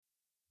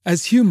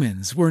As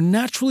humans, we're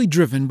naturally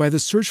driven by the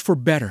search for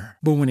better.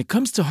 But when it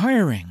comes to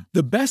hiring,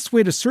 the best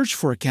way to search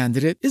for a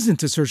candidate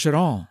isn't to search at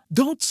all.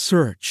 Don't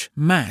search,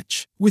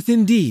 match with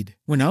Indeed.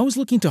 When I was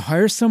looking to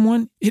hire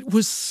someone, it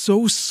was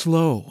so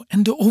slow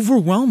and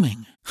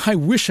overwhelming. I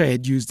wish I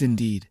had used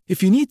Indeed.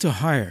 If you need to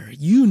hire,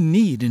 you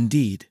need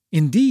Indeed.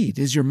 Indeed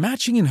is your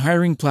matching and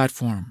hiring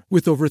platform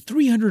with over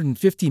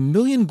 350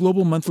 million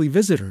global monthly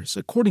visitors,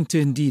 according to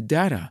Indeed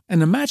data,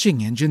 and a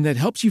matching engine that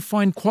helps you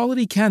find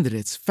quality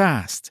candidates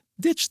fast.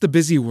 Ditch the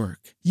busy work.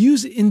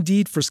 Use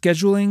Indeed for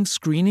scheduling,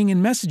 screening,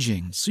 and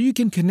messaging so you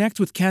can connect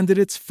with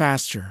candidates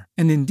faster.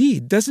 And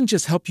Indeed doesn't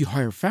just help you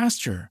hire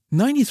faster.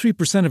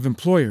 93% of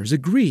employers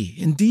agree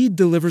Indeed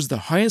delivers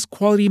the highest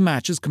quality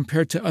matches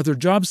compared to other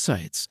job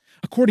sites,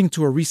 according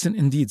to a recent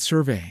Indeed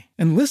survey.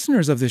 And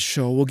listeners of this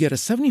show will get a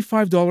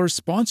 $75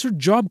 sponsored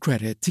job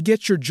credit to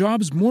get your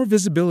jobs more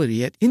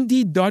visibility at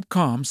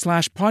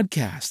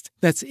Indeed.com/podcast.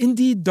 That's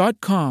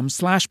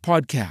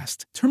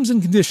Indeed.com/podcast. Terms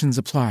and conditions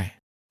apply.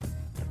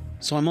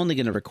 So I'm only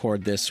going to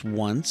record this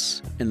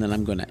once, and then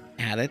I'm going to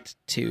add it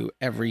to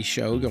every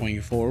show going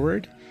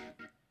forward.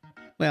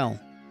 Well,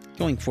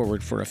 going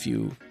forward for a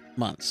few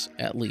months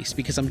at least,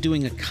 because I'm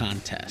doing a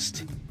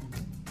contest.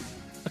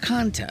 A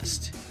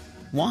contest.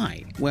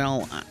 Why?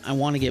 Well, I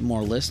want to get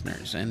more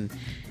listeners, and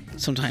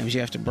sometimes you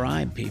have to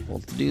bribe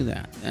people to do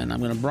that, and I'm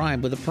going to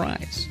bribe with a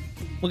prize.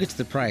 We'll get to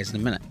the prize in a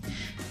minute.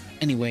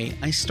 Anyway,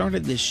 I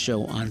started this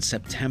show on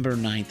September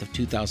 9th of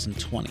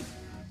 2020.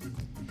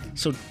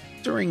 So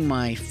during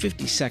my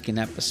 52nd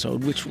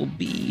episode, which will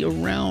be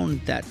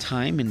around that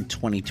time in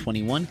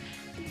 2021,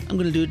 I'm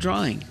going to do a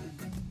drawing.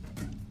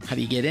 How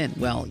do you get in?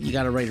 Well, you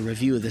got to write a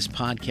review of this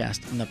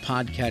podcast on the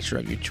podcatcher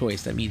of your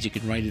choice. That means you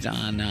can write it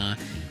on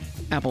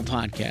Apple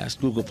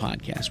Podcast, Google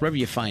Podcast, wherever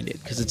you find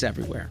it, because it's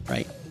everywhere,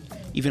 right?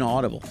 Even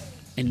Audible.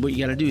 And what you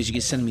got to do is you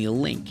can send me a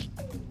link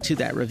to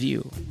that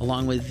review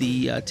along with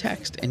the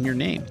text and your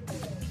name.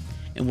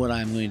 And what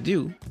I'm going to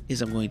do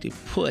is I'm going to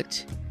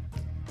put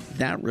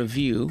that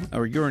review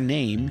or your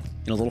name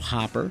in a little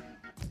hopper,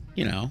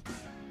 one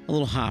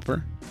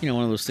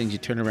of those things you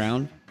turn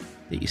around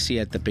that you see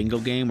at the bingo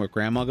game where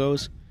grandma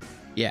goes.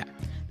 Yeah,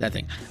 that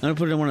thing. I'm going to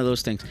put it in one of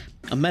those things,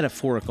 a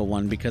metaphorical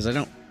one, because I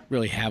don't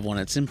really have one.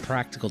 It's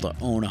impractical to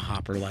own a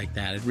hopper like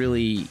that. It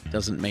really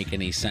doesn't make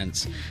any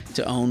sense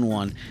to own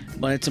one,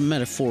 but it's a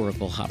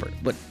metaphorical hopper.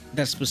 But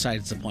that's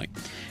besides the point.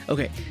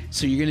 Okay,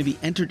 so you're going to be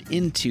entered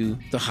into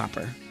the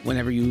hopper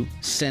whenever you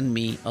send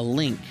me a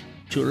link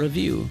to a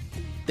review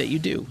that you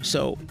do.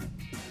 So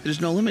there's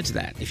no limit to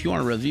that. If you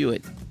want to review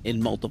it in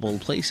multiple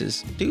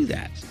places, do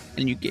that.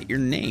 And you get your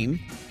name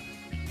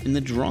in the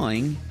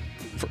drawing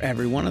for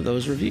every one of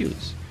those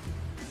reviews.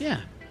 Yeah.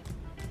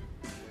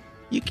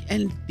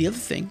 And the other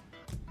thing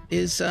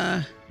is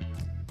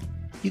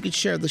you could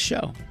share the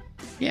show.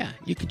 Yeah,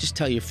 you could just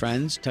tell your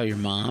friends, tell your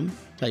mom,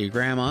 tell your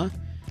grandma,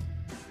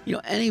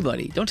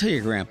 anybody. Don't tell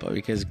your grandpa,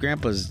 because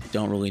grandpas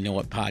don't really know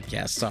what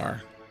podcasts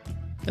are.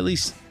 At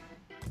least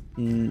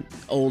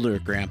older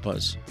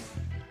grandpas.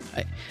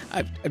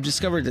 I've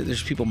discovered that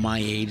there's people my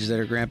age that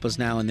are grandpas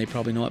now, and they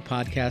probably know what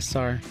podcasts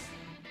are.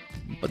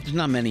 But there's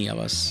not many of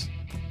us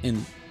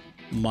in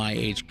my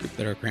age group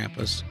that are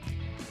grandpas.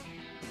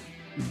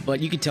 But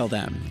you can tell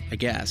them, I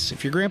guess.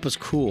 If your grandpa's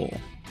cool,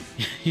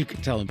 you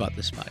can tell them about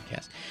this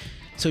podcast.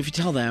 So if you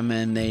tell them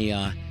and they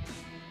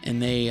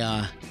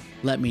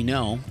let me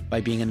know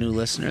by being a new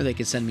listener, they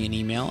can send me an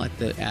email at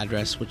the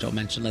address, which I'll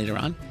mention later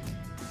on.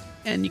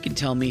 And you can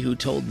tell me who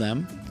told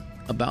them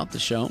about the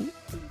show,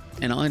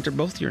 and I'll enter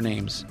both your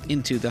names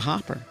into the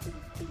hopper.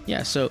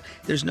 Yeah, so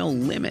there's no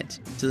limit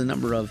to the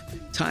number of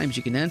times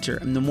you can enter,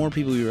 and the more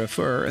people you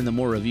refer and the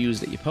more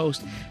reviews that you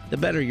post, the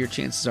better your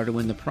chances are to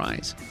win the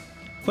prize.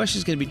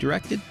 Questions going to be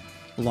directed,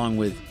 along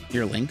with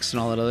your links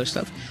and all that other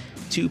stuff,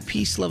 to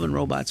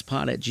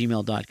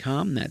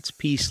peacelovingrobotspod@gmail.com. That's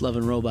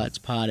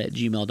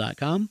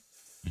peacelovingrobotspod@gmail.com.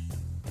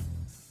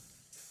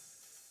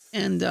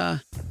 And,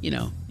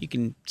 you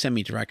can send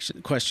me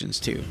questions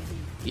too.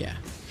 Yeah.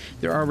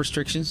 There are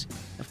restrictions.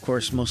 Of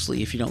course,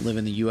 mostly if you don't live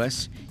in the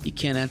U.S., you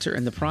can't enter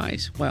in the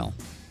prize. Well,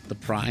 the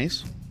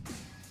prize?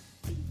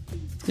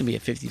 It's going to be a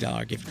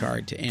 $50 gift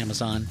card to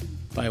Amazon.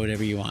 Buy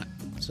whatever you want.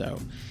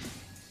 So,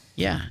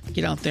 yeah,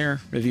 get out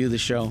there, review the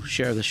show,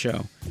 share the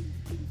show.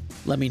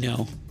 Let me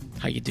know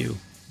how you do.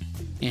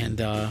 And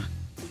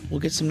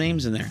we'll get some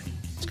names in there.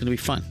 It's going to be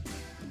fun.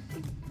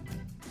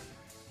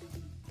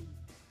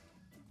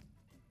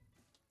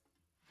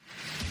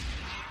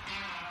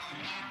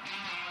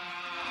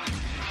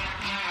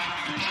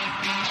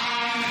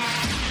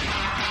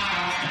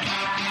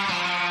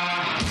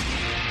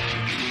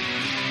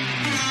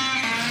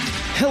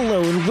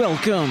 Hello and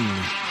welcome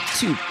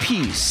to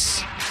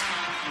Peace,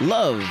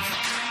 Love,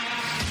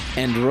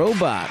 and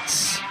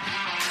Robots,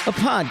 a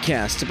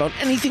podcast about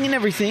anything and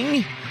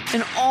everything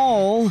and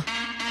all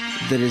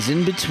that is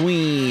in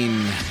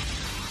between.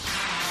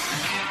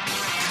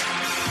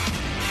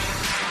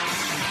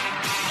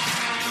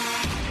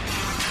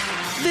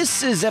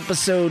 This is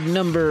episode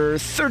number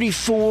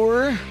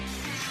 34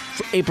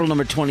 for April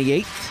number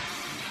 28th,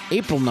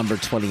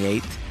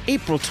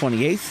 April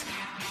 28th,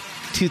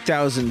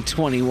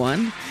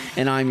 2021.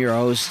 And I'm your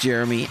host,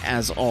 Jeremy,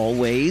 as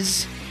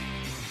always.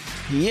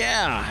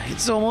 Yeah,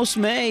 it's almost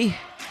May.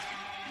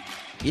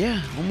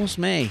 Yeah, almost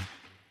May.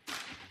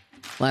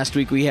 Last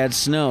week we had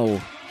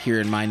snow here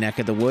in my neck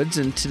of the woods,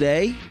 and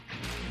today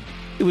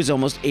it was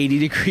almost 80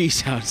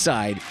 degrees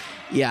outside.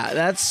 Yeah,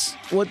 that's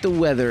what the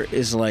weather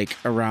is like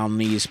around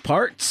these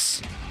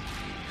parts.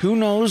 Who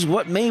knows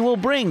what May will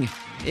bring?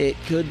 It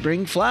could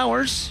bring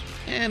flowers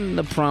and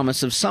the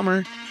promise of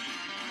summer,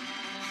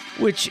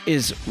 which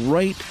is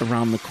right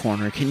around the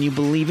corner. Can you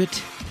believe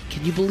it?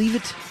 Can you believe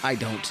it? I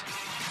don't.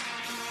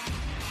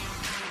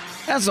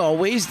 As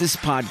always, this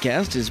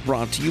podcast is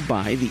brought to you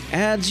by the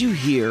ads you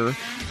hear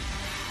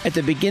at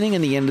the beginning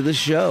and the end of the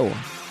show.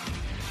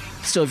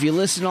 So if you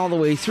listen all the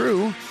way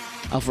through,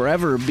 I'll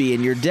forever be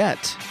in your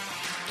debt.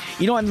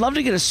 You know, I'd love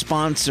to get a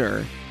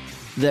sponsor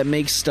that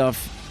makes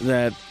stuff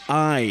that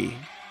I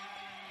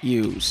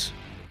use.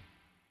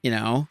 You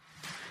know?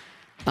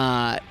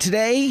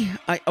 Today,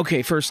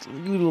 first, a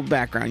little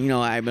background. You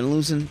know, I'm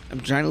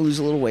trying to lose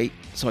a little weight,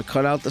 so I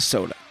cut out the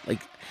soda. Like,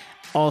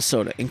 all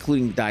soda,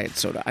 including diet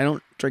soda. I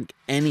don't drink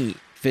any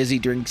fizzy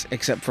drinks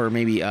except for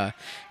maybe a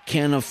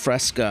can of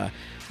Fresca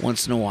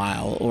once in a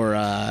while, or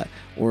a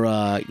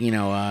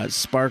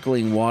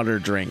sparkling water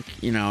drink.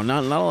 You know,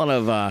 not a lot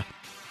of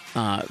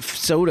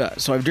soda.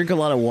 So I drink a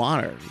lot of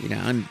water. You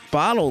know, and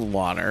bottled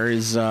water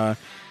is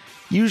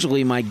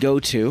usually my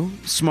go-to.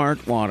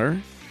 Smart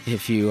water,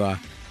 if you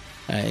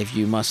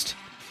must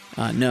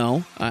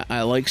know.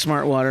 I like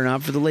Smart water,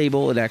 not for the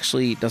label. It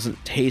actually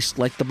doesn't taste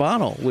like the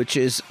bottle, which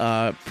is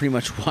pretty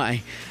much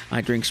why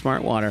I drink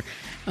Smart water.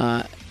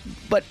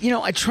 But, you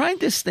know, I tried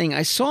this thing.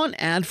 I saw an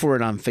ad for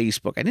it on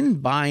Facebook. I didn't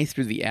buy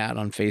through the ad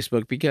on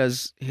Facebook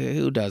because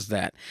who does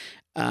that?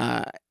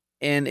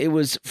 And it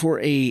was for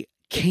a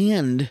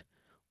canned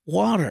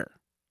water.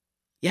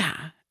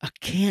 Yeah, a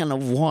can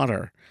of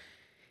water.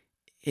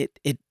 It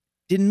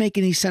didn't make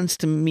any sense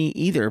to me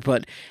either,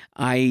 but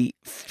I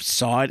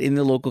saw it in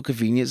the local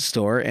convenience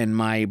store, and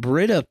my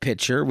Brita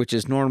pitcher, which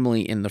is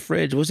normally in the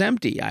fridge, was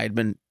empty. I had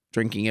been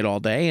drinking it all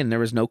day, and there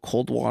was no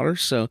cold water,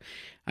 so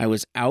I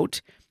was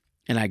out,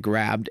 and I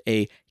grabbed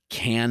a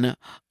can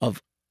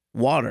of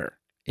water.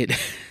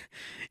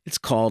 It's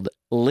called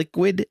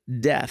Liquid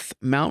Death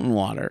Mountain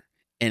Water,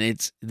 and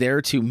it's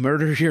there to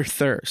murder your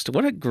thirst.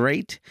 What a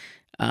great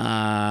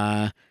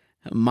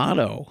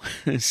motto.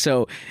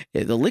 So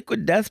the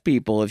Liquid Death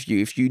people, if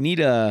you need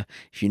a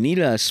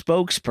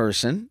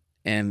spokesperson,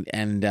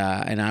 and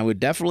I would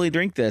definitely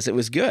drink this. It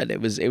was good.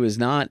 It was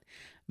not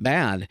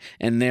bad.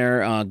 And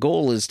their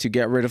goal is to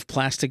get rid of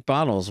plastic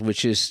bottles,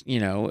 which is, you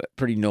know,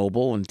 pretty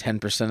noble. And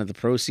 10% of the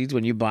proceeds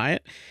when you buy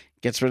it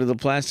gets rid of the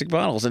plastic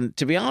bottles. And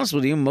to be honest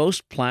with you,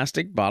 most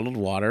plastic bottled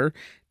water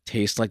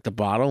tastes like the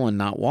bottle and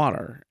not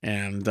water.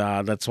 And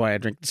that's why I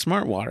drink the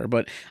Smart water.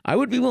 But I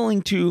would be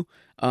willing to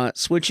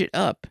switch it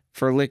up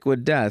for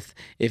Liquid Death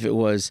if it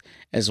was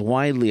as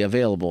widely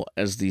available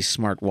as the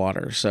Smart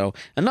water. So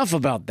enough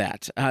about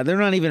that. They're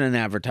not even an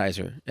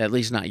advertiser, at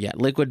least not yet.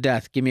 Liquid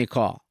Death, give me a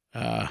call.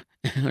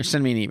 Or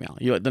send me an email.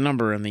 The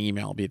number in the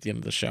email will be at the end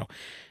of the show.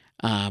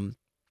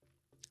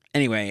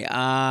 Anyway,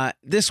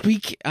 this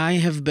week I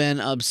have been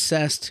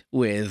obsessed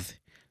with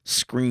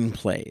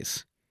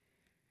screenplays.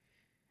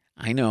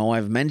 I know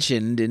I've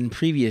mentioned in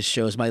previous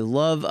shows my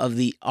love of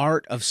the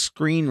art of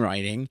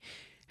screenwriting,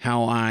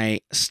 how I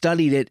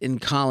studied it in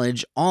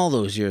college all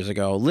those years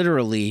ago,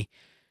 literally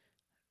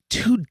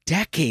 2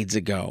 decades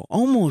ago,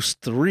 almost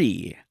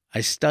 3,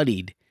 I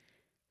studied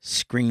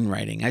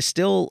screenwriting. I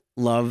still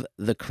love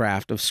the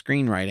craft of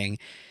screenwriting,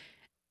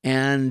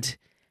 and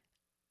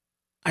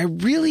I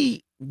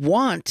really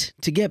want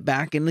to get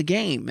back in the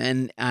game,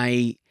 and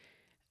I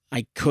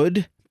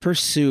could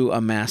pursue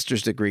a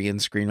master's degree in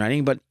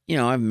screenwriting, but, you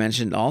know, I've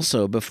mentioned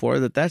also before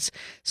that that's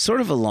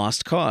sort of a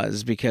lost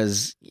cause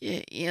because,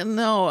 you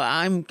know,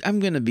 I'm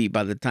going to be,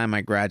 by the time I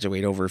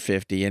graduate, over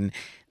 50, and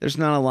there's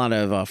not a lot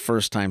of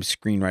first-time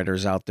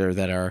screenwriters out there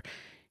that are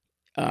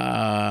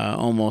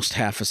almost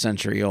half a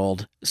century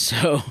old.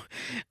 So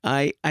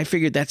I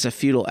figured that's a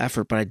futile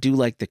effort, but I do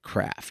like the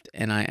craft,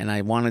 and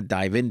I want to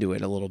dive into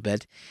it a little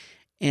bit.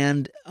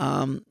 And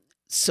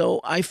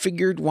so I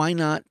figured, why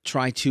not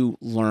try to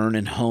learn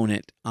and hone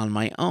it on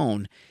my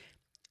own?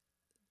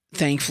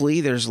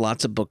 Thankfully, there's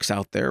lots of books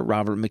out there.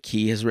 Robert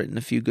McKee has written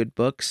a few good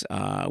books.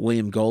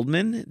 William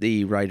Goldman,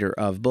 the writer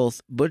of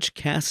both Butch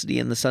Cassidy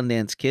and the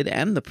Sundance Kid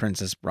and The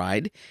Princess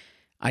Bride.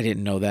 I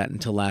didn't know that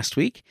until last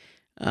week.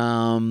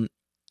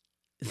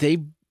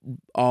 They've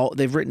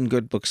written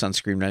good books on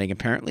screenwriting,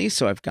 apparently,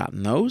 so I've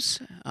gotten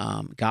those.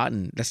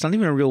 That's not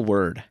even a real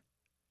word.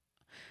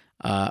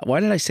 Why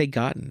did I say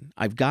gotten?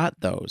 I've got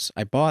those.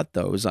 I bought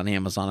those on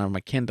Amazon on my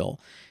Kindle.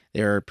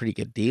 They're a pretty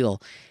good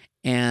deal.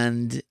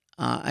 And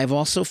I've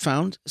also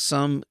found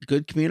some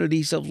good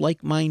communities of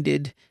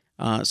like-minded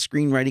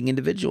screenwriting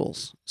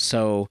individuals.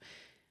 So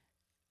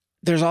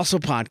there's also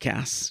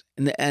podcasts.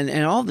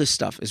 And all this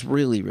stuff is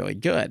really, really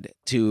good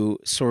to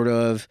sort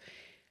of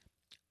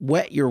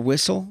wet your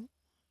whistle,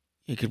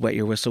 You could wet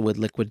your whistle with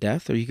Liquid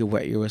Death, or you could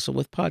wet your whistle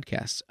with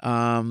podcasts.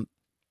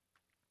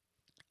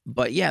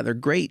 But yeah, they're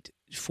great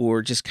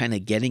for just kind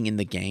of getting in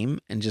the game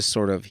and just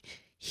sort of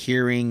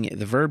hearing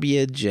the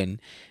verbiage and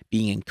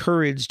being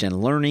encouraged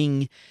and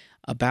learning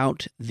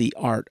about the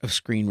art of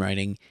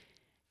screenwriting.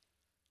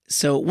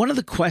 So one of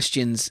the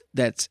questions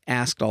that's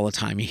asked all the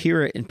time, you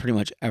hear it in pretty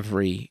much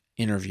every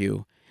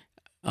interview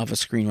of a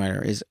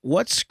screenwriter, is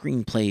what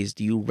screenplays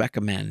do you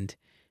recommend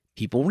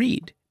people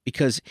read?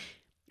 Because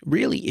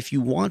really, if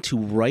you want to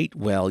write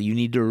well, you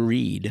need to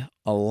read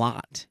a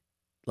lot,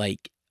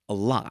 like a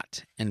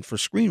lot. And for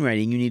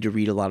screenwriting, you need to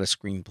read a lot of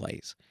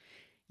screenplays.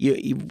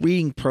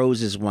 Reading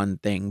prose is one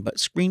thing, but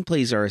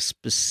screenplays are a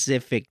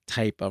specific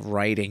type of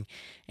writing,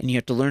 and you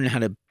have to learn how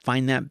to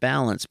find that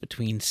balance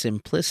between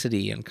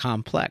simplicity and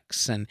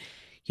complex. And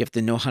you have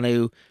to know how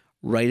to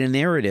write a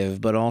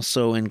narrative, but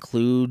also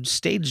include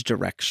stage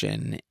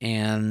direction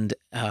and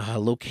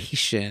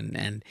location,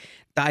 and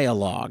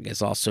dialogue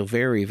is also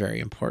very, very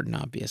important,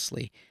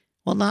 obviously.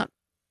 Well,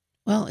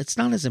 it's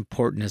not as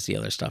important as the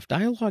other stuff.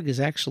 Dialogue is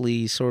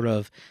actually sort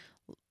of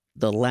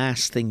the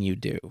last thing you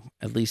do.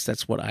 At least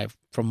that's what I've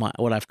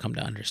come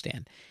to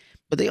understand.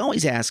 But they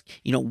always ask,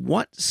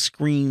 what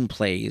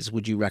screenplays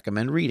would you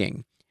recommend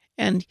reading?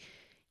 And,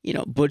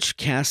 Butch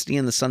Cassidy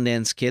and the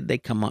Sundance Kid,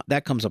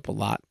 that comes up a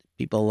lot.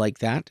 People like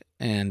that.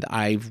 And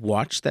I've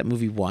watched that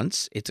movie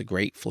once. It's a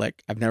great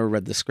flick. I've never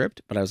read the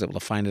script, but I was able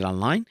to find it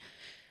online.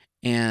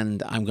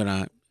 And I'm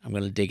gonna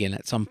dig in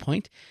at some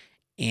point.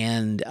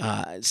 And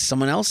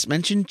someone else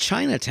mentioned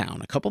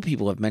Chinatown. A couple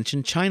people have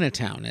mentioned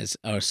Chinatown as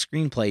a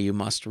screenplay you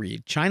must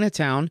read.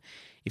 Chinatown,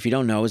 if you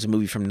don't know, is a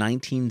movie from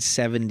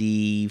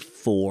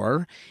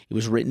 1974. It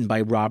was written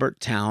by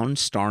Robert Towne,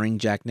 starring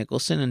Jack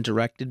Nicholson, and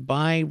directed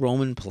by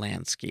Roman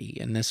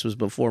Polanski. And this was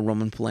before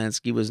Roman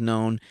Polanski was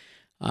known.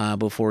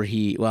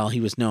 He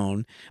was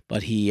known,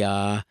 but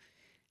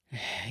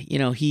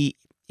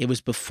it was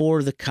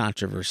before the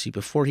controversy,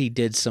 before he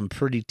did some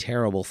pretty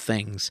terrible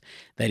things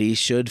that he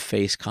should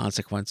face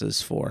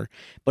consequences for.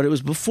 But it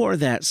was before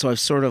that, so I've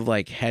sort of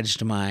like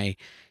hedged my,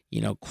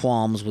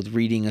 qualms with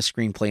reading a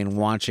screenplay and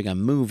watching a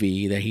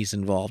movie that he's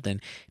involved in.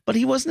 But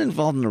he wasn't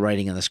involved in the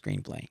writing of the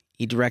screenplay.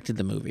 He directed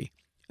the movie.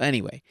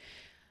 Anyway,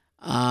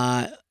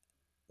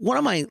 one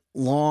of my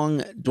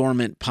long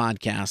dormant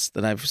podcasts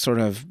that I've sort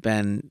of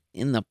been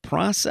in the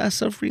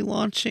process of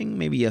relaunching,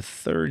 maybe a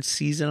third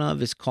season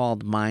of, is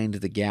called Mind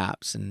the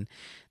Gaps. And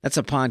that's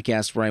a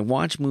podcast where I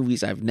watch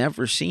movies I've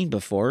never seen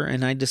before,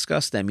 and I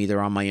discuss them either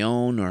on my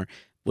own or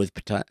with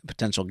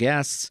potential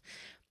guests,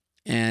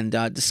 and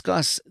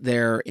discuss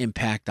their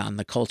impact on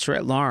the culture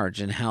at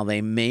large and how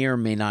they may or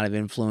may not have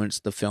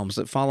influenced the films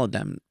that followed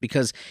them.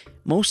 Because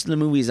most of the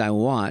movies I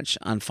watch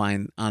on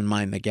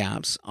Mind the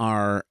Gaps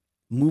are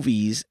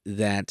movies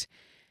that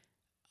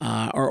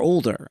are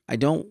older. I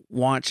don't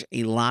watch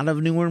a lot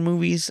of newer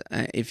movies.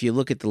 If you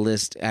look at the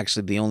list,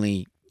 actually the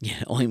only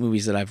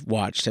movies that I've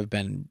watched have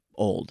been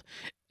old.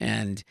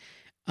 And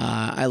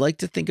I like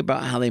to think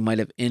about how they might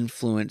have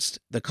influenced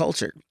the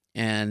culture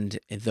and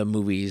the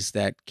movies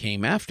that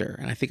came after.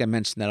 And I think I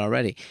mentioned that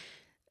already.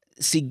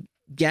 See,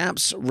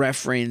 gaps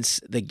reference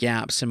the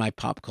gaps in my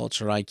pop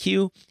culture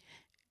IQ,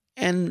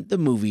 and the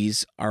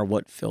movies are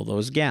what fill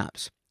those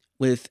gaps.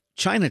 With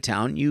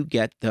Chinatown, you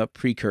get the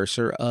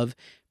precursor of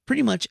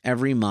pretty much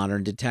every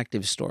modern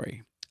detective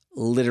story.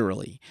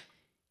 Literally.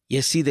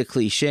 You see the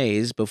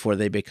cliches before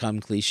they become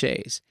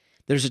cliches.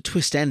 There's a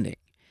twist ending.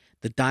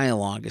 The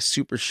dialogue is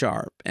super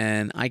sharp,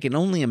 and I can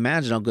only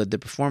imagine how good the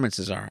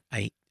performances are.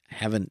 I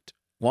haven't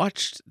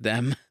watched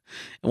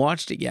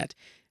it yet,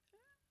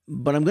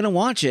 but I'm going to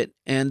watch it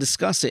and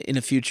discuss it in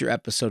a future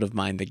episode of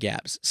Mind the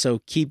Gaps. So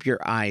keep your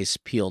eyes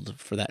peeled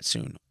for that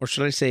soon. Or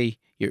should I say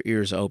your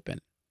ears open?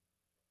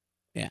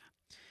 Yeah.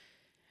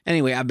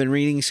 Anyway, I've been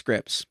reading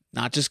scripts,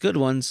 not just good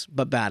ones,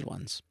 but bad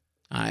ones.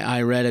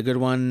 I read a good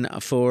one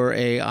for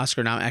a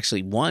Oscar. Now,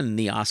 actually won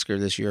the Oscar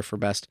this year for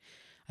best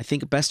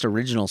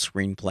original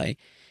screenplay.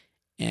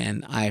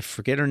 And I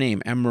forget her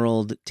name.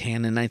 Emerald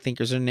Tannen, I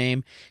think is her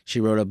name. She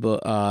wrote a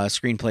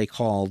screenplay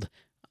called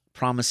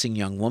Promising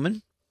Young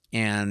Woman.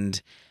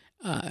 And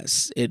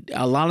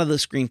a lot of the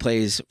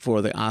screenplays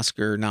for the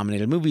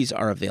Oscar-nominated movies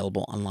are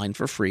available online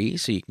for free,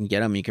 so you can get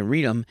them, you can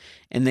read them,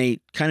 and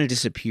they kind of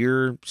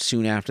disappear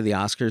soon after the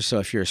Oscars. So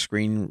if you're a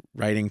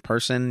screenwriting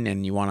person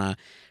and you want to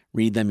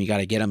read them, you got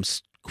to get them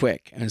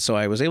quick. And so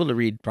I was able to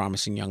read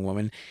Promising Young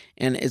Woman,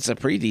 and it's a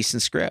pretty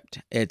decent script.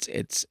 I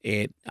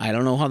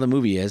don't know how the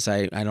movie is.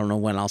 I don't know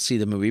when I'll see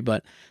the movie,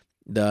 but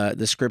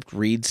the script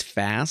reads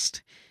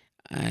fast.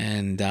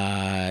 And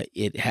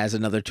it has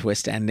another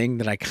twist ending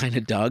that I kind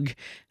of dug.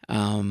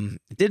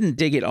 Didn't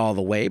dig it all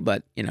the way,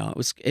 but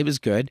it was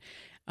good.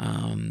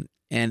 And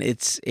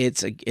it's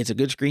a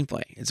good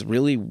screenplay. It's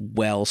really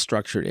well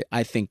structured.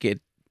 I think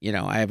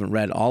I haven't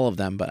read all of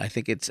them, but I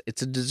think it's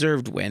a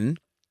deserved win.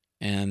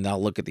 And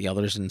I'll look at the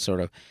others and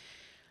sort of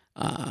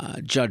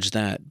judge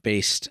that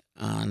based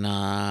on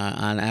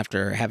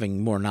after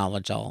having more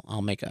knowledge.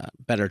 I'll make a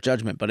better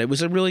judgment. But it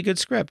was a really good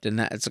script, and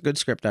it's a good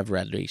script I've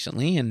read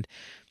recently, and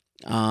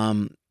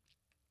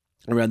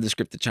I read the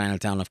script to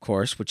Chinatown, of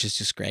course, which is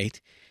just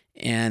great.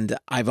 And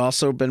I've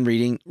also been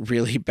reading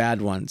really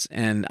bad ones.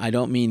 And I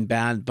don't mean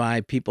bad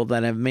by people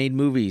that have made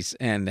movies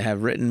and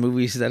have written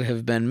movies that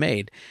have been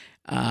made.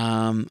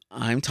 I'm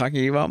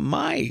talking about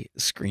my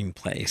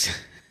screenplays,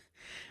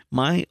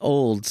 my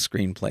old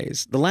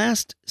screenplays. The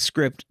last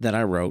script that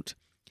I wrote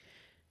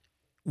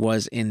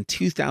was in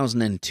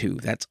 2002.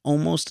 That's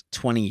almost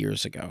 20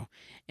 years ago.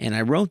 And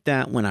I wrote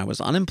that when I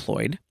was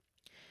unemployed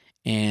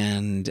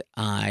and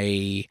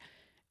I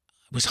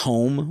was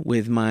home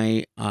with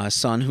my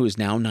son, who is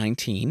now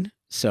 19.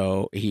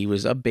 So he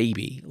was a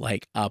baby,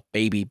 like a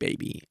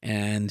baby.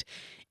 And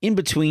in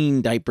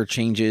between diaper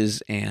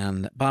changes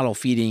and bottle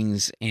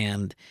feedings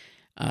and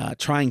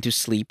trying to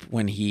sleep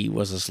when he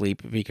was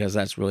asleep, because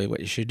that's really what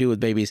you should do with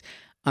babies,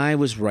 I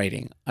was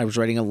writing. I was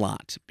writing a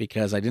lot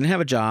because I didn't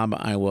have a job.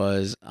 I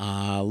was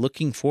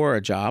looking for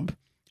a job,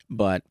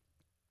 but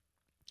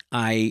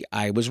I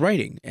was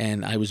writing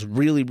and I was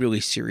really, really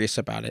serious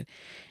about it.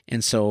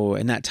 And so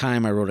in that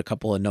time, I wrote a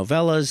couple of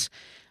novellas.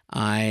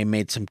 I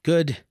made some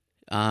good,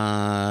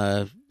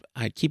 I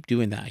keep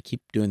doing that. I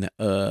keep doing the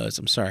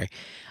I'm sorry.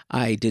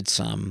 I did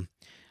some,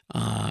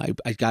 I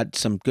got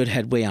some good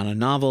headway on a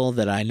novel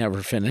that I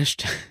never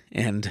finished.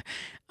 And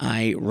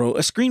I wrote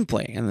a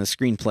screenplay, and the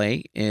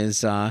screenplay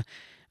is, I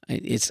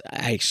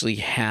actually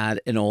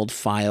had an old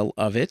file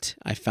of it.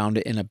 I found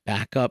it in a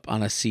backup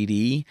on a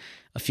CD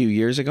a few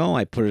years ago.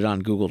 I put it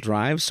on Google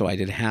Drive, so I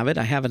did have it.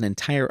 I have an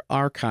entire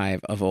archive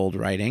of old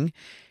writing,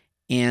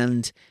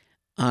 and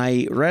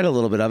I read a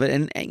little bit of it.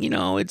 And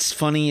it's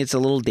funny. It's a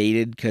little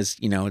dated because,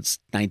 it's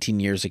 19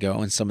 years ago,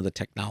 and some of the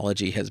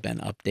technology has been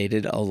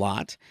updated a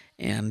lot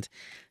and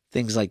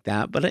things like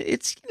that. But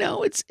it's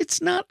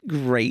not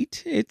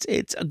great.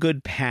 It's a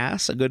good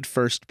pass, a good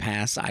first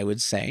pass, I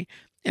would say.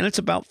 And it's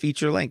about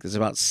feature length. It's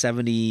about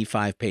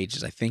 75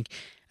 pages. I think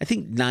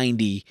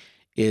 90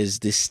 is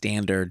the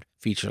standard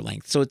feature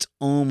length. So it's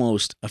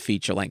almost a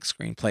feature length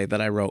screenplay that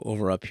I wrote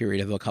over a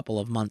period of a couple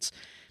of months.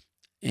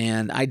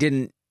 And I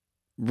didn't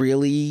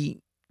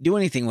really do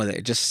anything with it.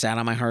 It just sat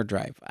on my hard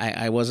drive.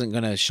 I wasn't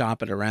going to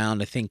shop it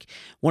around. I think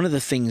one of the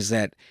things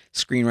that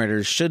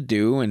screenwriters should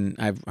do, and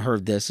I've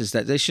heard this, is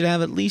that they should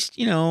have at least,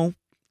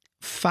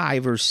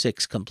 5 or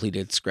 6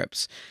 completed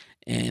scripts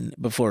and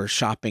before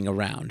shopping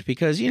around,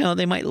 because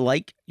they might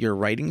like your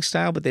writing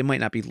style, but they might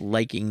not be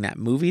liking that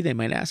movie. They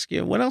might ask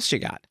you, what else you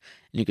got?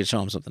 And you could show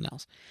them something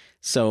else.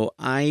 So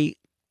I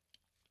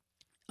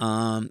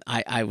found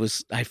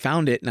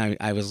it, and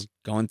I was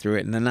going through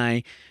it, and then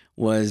I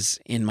was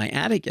in my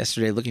attic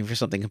yesterday looking for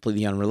something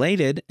completely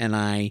unrelated, and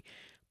I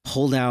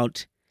pulled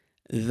out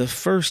the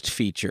first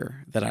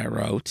feature that I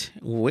wrote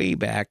way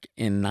back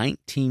in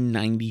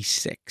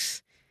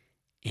 1996.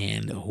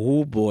 And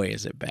oh boy,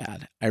 is it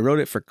bad. I wrote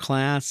it for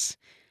class.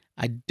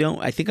 I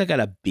think I got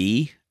a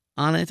B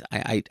on it.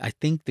 I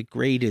think the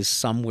grade is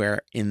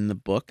somewhere in the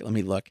book. Let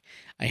me look.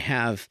 I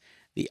have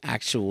the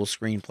actual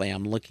screenplay.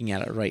 I'm looking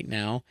at it right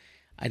now.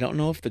 I don't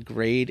know if the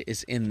grade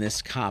is in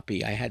this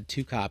copy. I had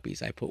 2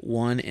 copies. I put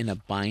one in a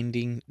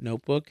binding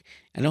notebook.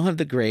 I don't have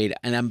the grade,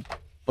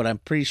 but I'm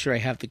pretty sure I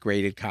have the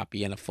graded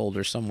copy in a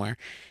folder somewhere.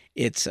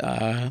 It's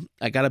I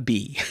got a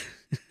B.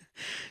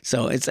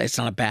 So it's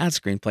not a bad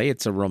screenplay.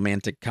 It's a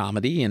romantic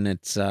comedy, and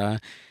it's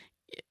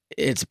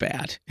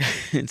bad.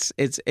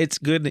 It's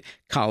good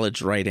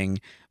college writing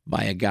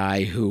by a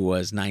guy who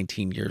was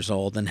 19 years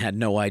old and had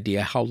no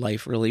idea how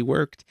life really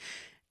worked.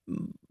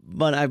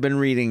 But I've been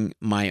reading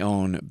my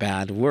own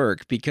bad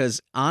work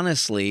because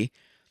honestly,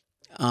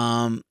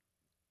 I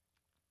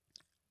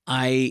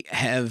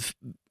have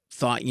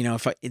thought,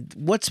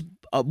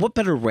 what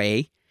better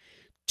way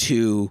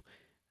to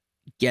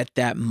get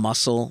that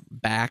muscle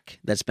back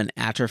that's been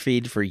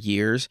atrophied for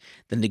years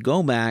than to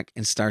go back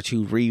and start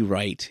to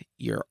rewrite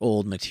your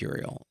old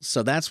material.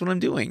 So that's what I'm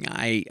doing.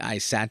 I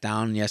sat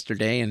down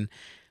yesterday and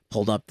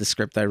pulled up the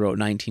script I wrote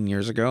 19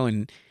 years ago,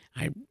 and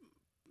I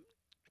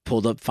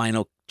pulled up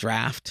Final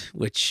Draft,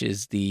 which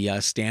is the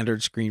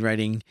standard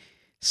screenwriting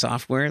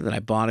software that I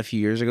bought a few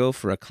years ago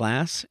for a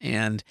class,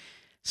 and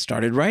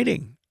started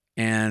writing.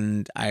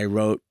 And I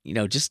wrote,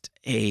 just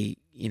a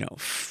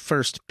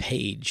first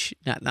page,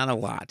 not a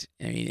lot.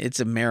 I mean, it's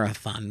a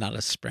marathon, not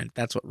a sprint.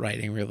 That's what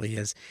writing really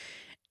is.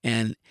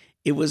 And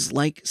it was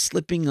like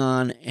slipping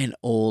on an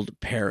old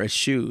pair of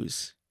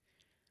shoes.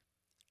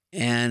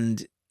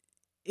 And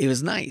it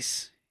was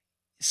nice.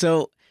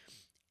 So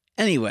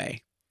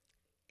anyway,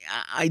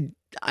 I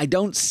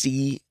don't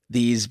see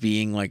these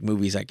being like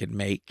movies I could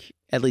make,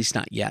 at least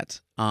not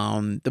yet.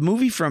 The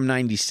movie from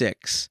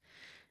 96,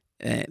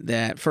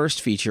 that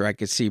first feature, I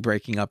could see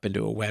breaking up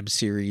into a web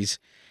series,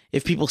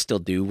 if people still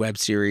do web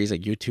series, a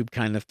YouTube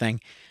kind of thing.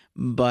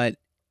 But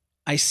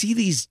I see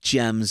these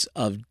gems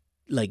of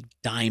like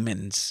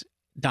diamonds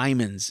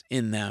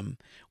in them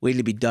waiting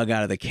to be dug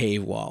out of the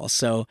cave wall.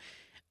 So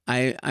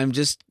I'm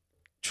just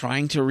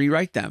trying to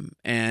rewrite them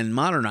and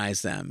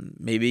modernize them,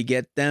 maybe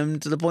get them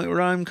to the point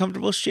where I'm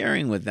comfortable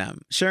sharing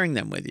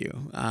them with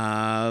you.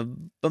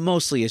 But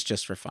mostly it's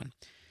just for fun.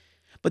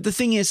 But the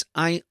thing is,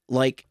 I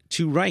like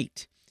to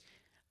write.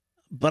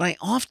 but I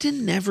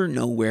often never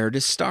know where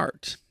to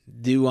start.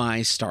 Do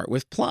I start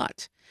with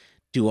plot?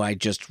 Do I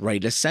just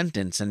write a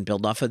sentence and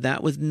build off of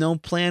that with no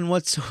plan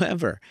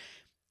whatsoever?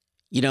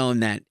 You know, in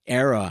that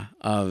era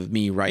of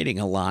me writing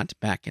a lot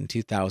back in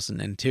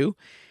 2002,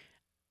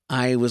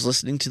 I was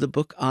listening to the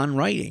book On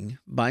Writing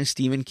by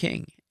Stephen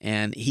King,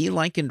 and he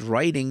likened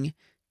writing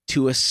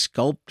to a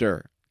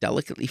sculptor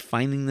delicately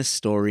finding the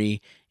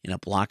story in a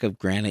block of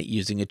granite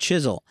using a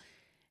chisel.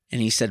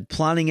 And he said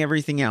plotting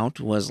everything out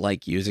was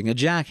like using a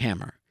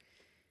jackhammer.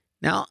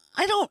 Now,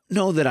 I don't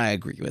know that I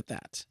agree with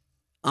that.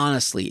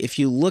 Honestly, if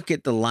you look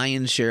at the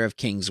lion's share of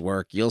King's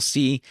work, you'll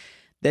see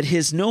that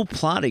his no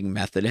plotting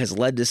method has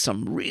led to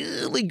some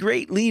really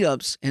great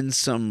lead-ups and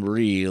some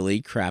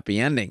really crappy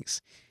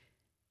endings.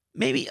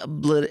 Maybe a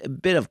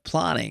bit of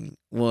plotting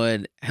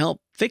would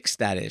help fix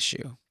that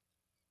issue.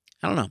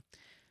 I don't know.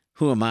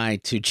 Who am I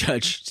to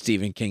judge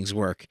Stephen King's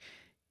work?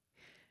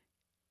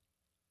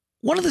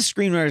 One of the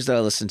screenwriters that I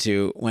listened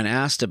to, when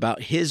asked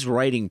about his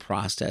writing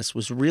process,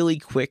 was really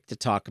quick to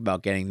talk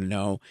about getting to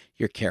know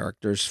your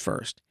characters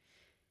first.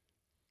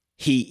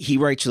 He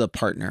writes with a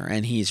partner,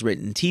 and he's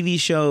written TV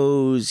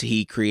shows.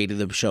 He created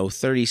the show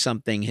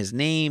 30-something. His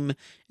name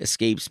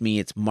escapes me.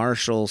 It's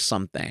Marshall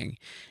something,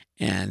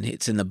 and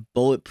it's in the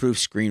Bulletproof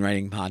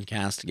Screenwriting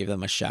Podcast, to give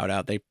them a shout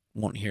out. They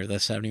won't hear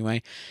this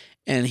anyway.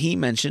 And he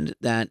mentioned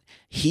that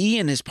he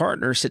and his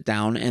partner sit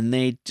down and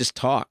they just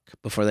talk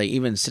before they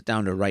even sit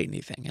down to write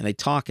anything. And they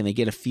talk and they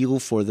get a feel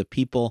for the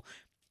people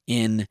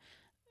in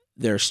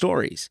their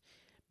stories.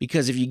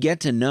 Because if you get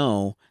to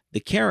know the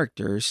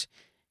characters,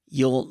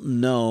 you'll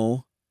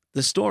know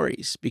the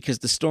stories, because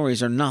the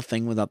stories are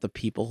nothing without the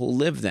people who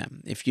live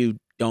them. If you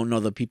don't know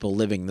the people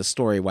living the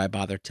story, why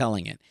bother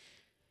telling it?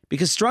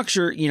 Because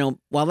structure,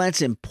 while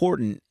that's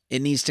important,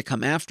 it needs to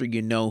come after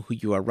you know who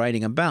you are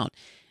writing about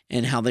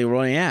and how they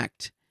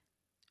react,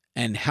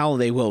 and how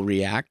they will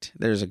react.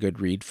 There's a good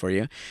read for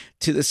you,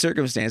 to the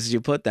circumstances you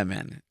put them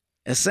in.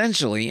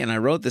 Essentially, and I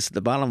wrote this at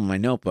the bottom of my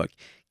notebook,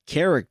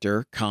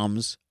 character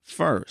comes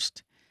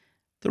first.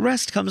 The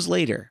rest comes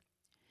later.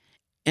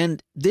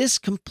 And this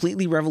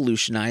completely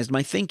revolutionized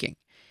my thinking.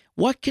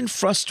 What can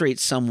frustrate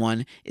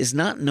someone is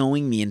not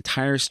knowing the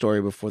entire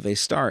story before they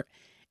start,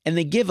 and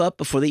they give up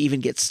before they even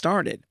get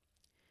started.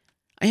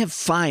 I have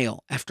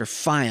file after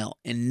file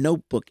and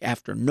notebook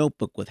after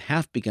notebook with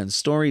half-begun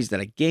stories that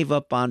I gave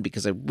up on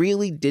because I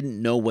really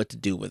didn't know what to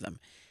do with them.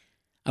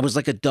 I was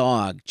like a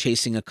dog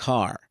chasing a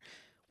car.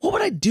 What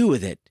would I do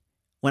with it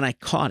when I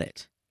caught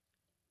it?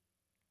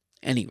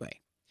 Anyway,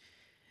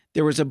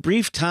 there was a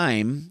brief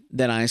time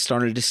that I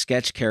started to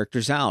sketch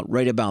characters out,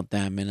 write about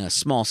them in a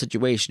small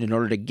situation in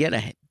order to get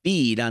a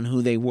bead on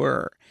who they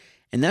were.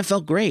 And that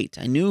felt great.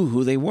 I knew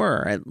who they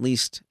were, at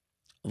least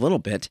a little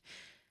bit.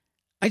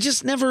 I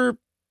just never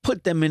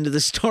put them into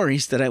the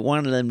stories that I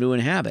wanted them to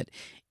inhabit,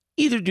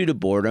 either due to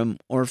boredom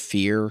or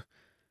fear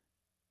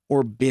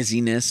or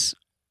busyness,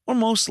 or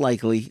most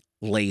likely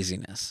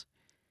laziness.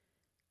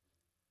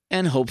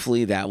 And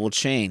hopefully that will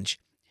change.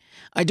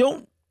 I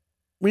don't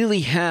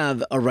really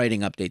have a writing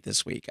update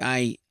this week.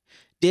 I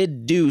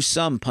did do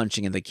some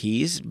punching in the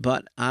keys,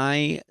 but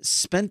I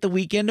spent the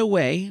weekend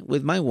away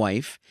with my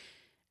wife.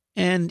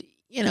 And,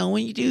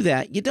 when you do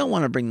that, you don't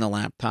want to bring the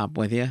laptop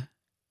with you.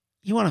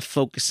 You want to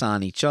focus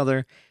on each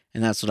other,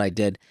 and that's what I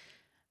did.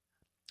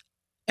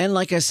 And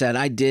like I said,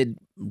 I did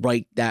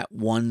rewrite that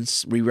one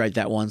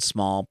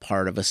small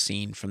part of a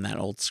scene from that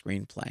old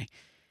screenplay.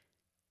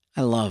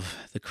 I love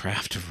the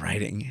craft of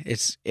writing.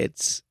 It's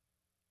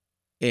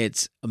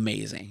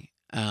amazing.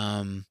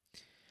 I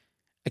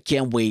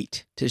can't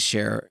wait to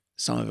share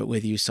some of it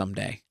with you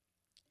someday.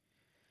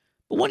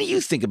 But what do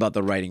you think about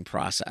the writing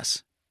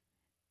process?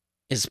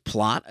 Is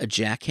plot a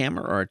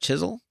jackhammer or a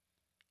chisel?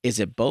 Is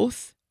it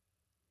both?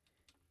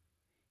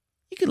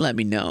 You can let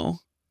me know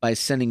by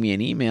sending me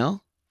an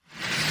email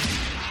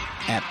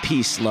at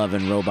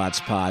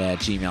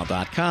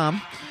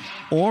peaceloveandrobotspod@gmail.com,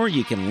 or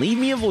you can leave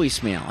me a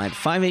voicemail at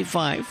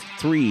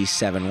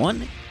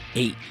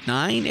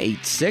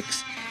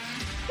 585-371-8986.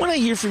 When I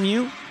hear from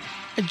you,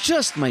 I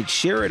just might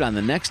share it on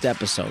the next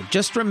episode.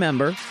 Just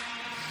remember,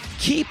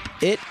 keep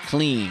it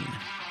clean.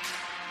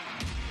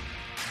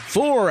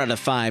 4 out of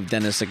 5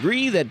 dentists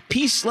agree that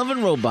Peace, Love,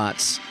 and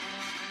Robots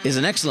is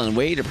an excellent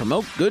way to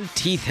promote good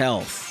teeth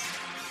health.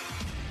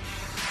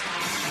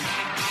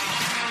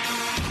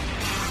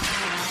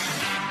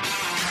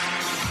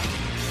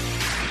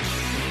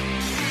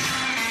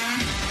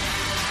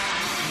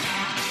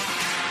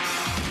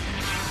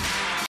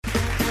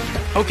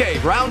 Okay,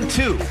 round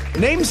 2.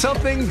 Name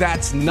something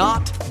that's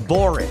not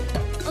boring.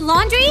 A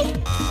laundry?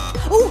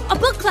 Ooh, a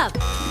book club.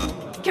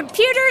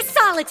 Computer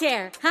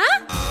solitaire,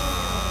 huh?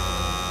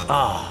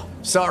 Ah,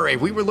 sorry,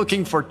 we were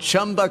looking for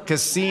Chumba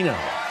Casino.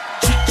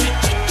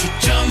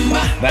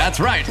 That's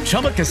right,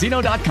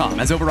 ChumbaCasino.com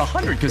has over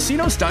 100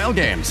 casino-style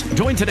games.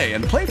 Join today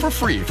and play for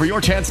free for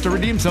your chance to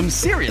redeem some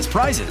serious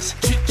prizes.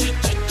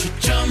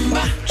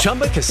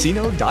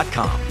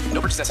 ChumbaCasino.com.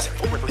 No purchase necessary.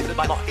 Void where prohibited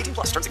by law.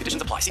 18+ terms and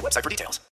conditions apply. See website for details.